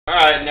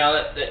Alright, now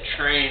that that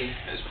train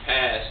has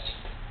passed,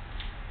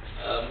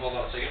 hold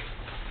on a second.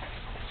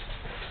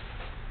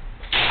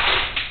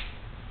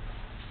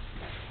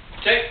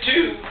 Take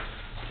two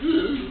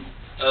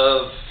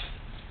of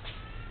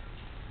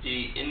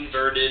the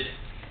inverted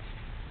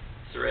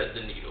thread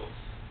the needle.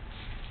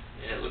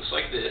 And it looks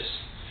like this.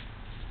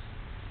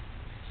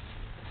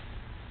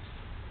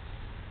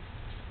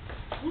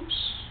 Oops.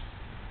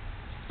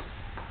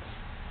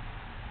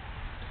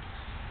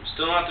 I'm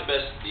still not the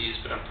best at these,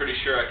 but I'm pretty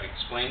sure I can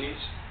explain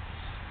these.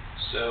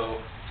 So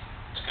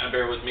just kind of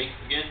bear with me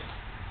again.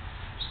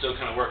 I'm still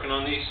kind of working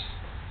on these.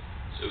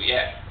 So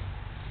yeah.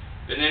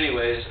 But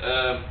anyways,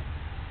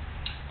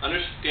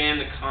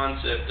 understand the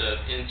concept of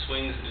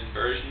in-swings and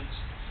inversions.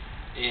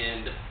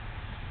 And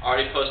I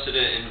already posted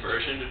an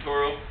inversion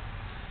tutorial,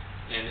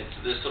 and it's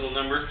this little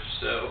number.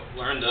 So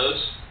learn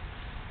those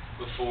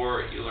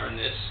before you learn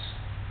this.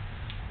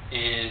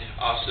 And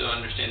also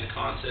understand the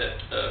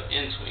concept of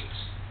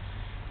in-swings.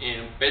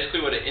 And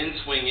basically what an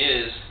in-swing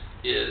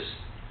is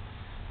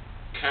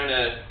kind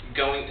of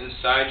going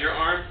inside your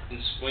arm and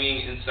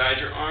swinging inside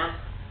your arm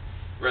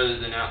rather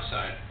than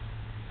outside.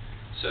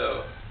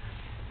 So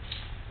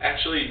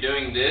actually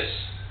doing this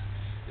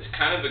is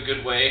kind of a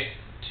good way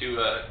to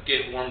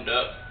get warmed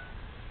up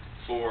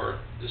for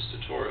this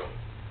tutorial.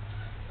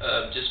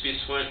 Just be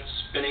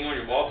spinning on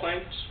your ball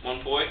plane, just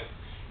one point,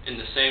 in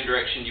the same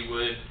direction you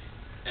would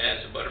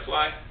as a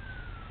butterfly,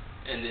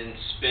 and then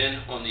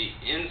spin on the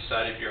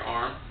inside of your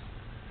arm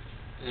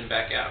and then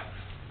back out.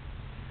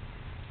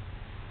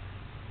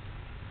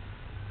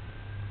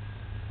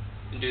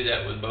 And do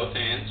that with both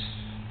hands.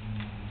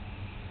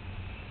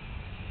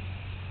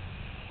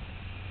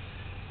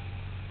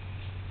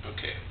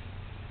 Okay.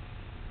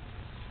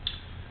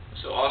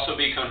 So also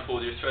be comfortable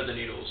with your thread the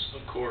needles.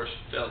 Of course,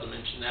 failed to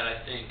mention that, I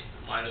think.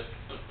 I might have.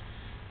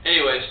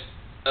 Anyways,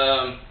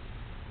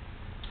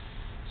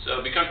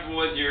 so be comfortable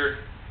with your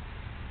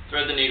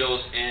thread the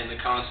needles and the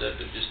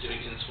concept of just doing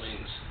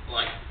in-swings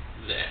like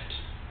that.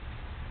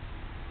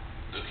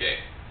 Okay.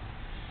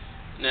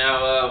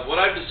 Now, what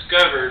I've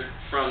discovered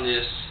from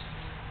this,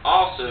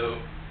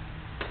 also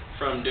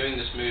from doing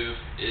this move,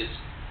 is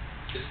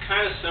it's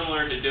kind of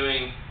similar to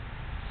doing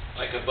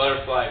like a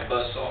butterfly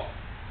buzzsaw,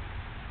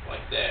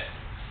 like that,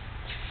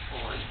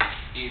 on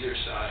either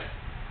side.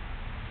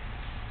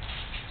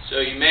 So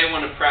you may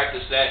want to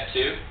practice that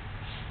too,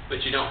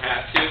 but you don't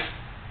have to.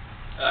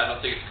 I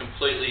don't think it's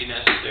completely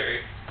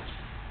necessary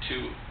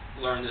to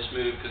learn this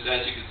move, because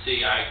as you can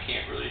see, I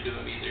can't really do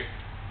them either.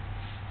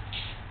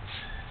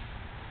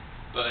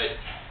 But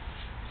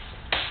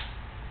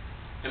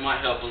it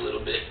might help a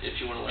little bit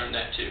if you want to learn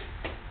that too.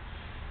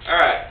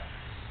 Alright,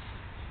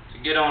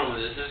 to get on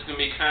with this, this is going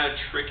to be kind of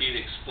tricky to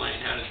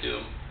explain how to do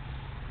them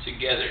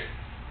together.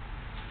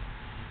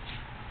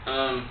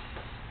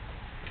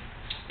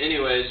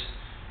 Anyways,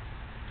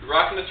 you're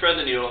rocking the thread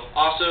the needle.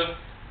 Also,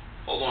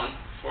 hold on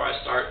before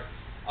I start.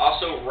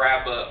 Also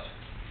wrap up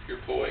your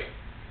poi.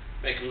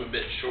 Make them a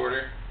bit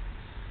shorter.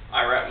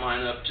 I wrap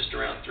mine up just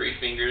around 3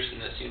 fingers,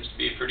 and that seems to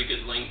be a pretty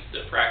good length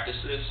to practice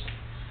this.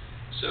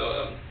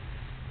 So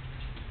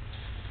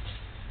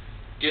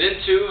get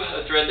into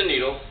a thread the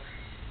needle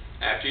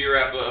after you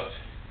wrap up,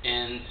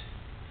 and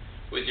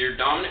with your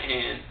dominant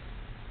hand,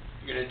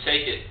 you're going to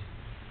take it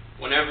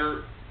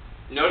whenever,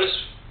 notice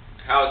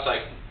how it's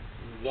like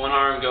one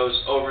arm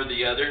goes over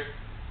the other,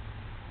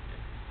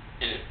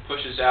 and it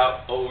pushes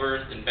out over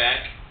and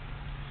back,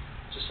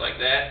 just like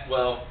that.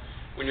 Well,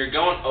 when you're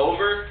going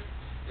over,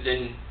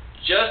 then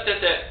just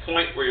at that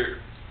point where you're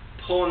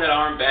pulling that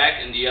arm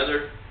back and the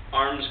other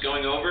arm is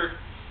going over,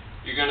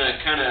 you're going to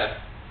kind of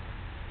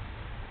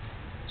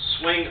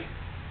swing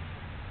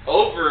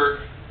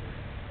over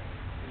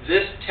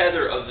this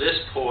tether of this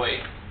poi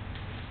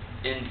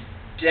and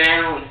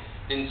down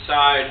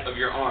inside of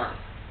your arm.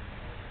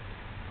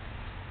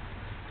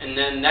 And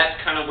then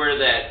that's kind of where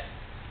that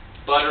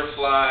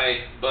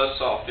butterfly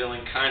buzzsaw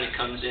feeling kind of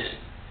comes in.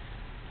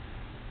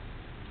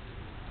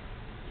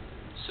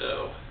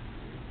 So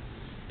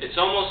it's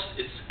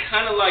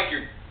kind of like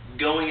you're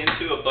going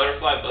into a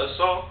butterfly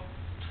buzzsaw,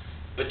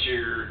 but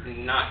you're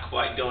not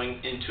quite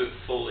going into it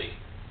fully.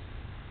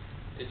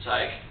 It's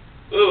like,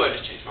 ooh, I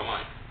just changed my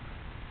mind,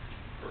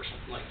 or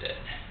something like that.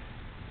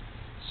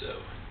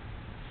 So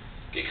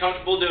get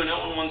comfortable doing it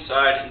on one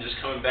side and just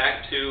coming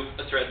back to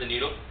a thread the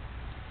needle,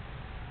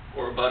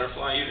 or a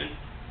butterfly even.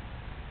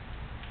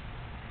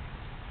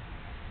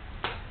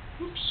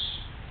 Oops.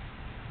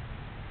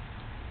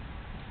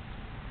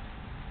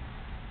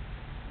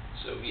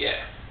 So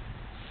yeah,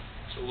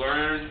 so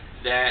learn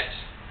that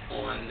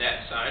on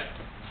that side,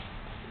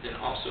 and then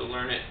also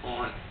learn it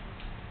on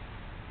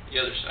the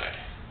other side.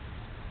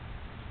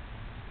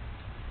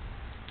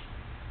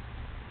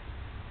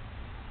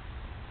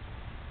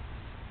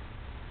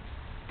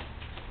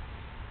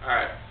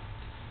 Alright,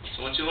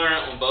 so once you learn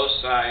it on both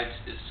sides,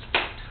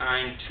 it's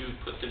time to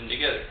put them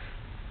together.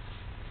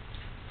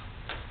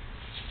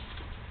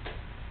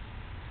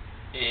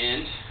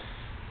 And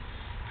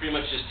pretty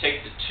much just take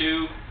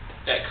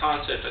that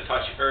concept I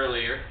taught you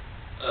earlier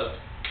of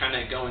kind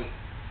of going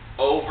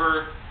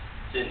over,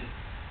 then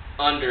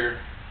under,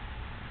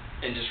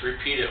 and just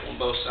repeat it on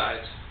both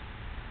sides.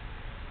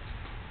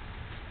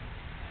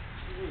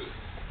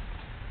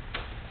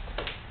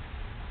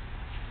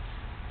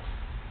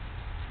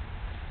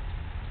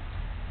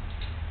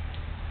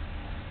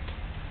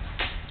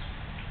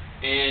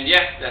 And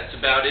yeah, that's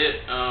about it.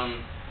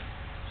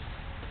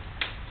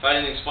 If I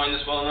didn't explain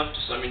this well enough,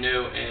 just let me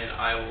know and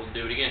I will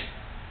do it again.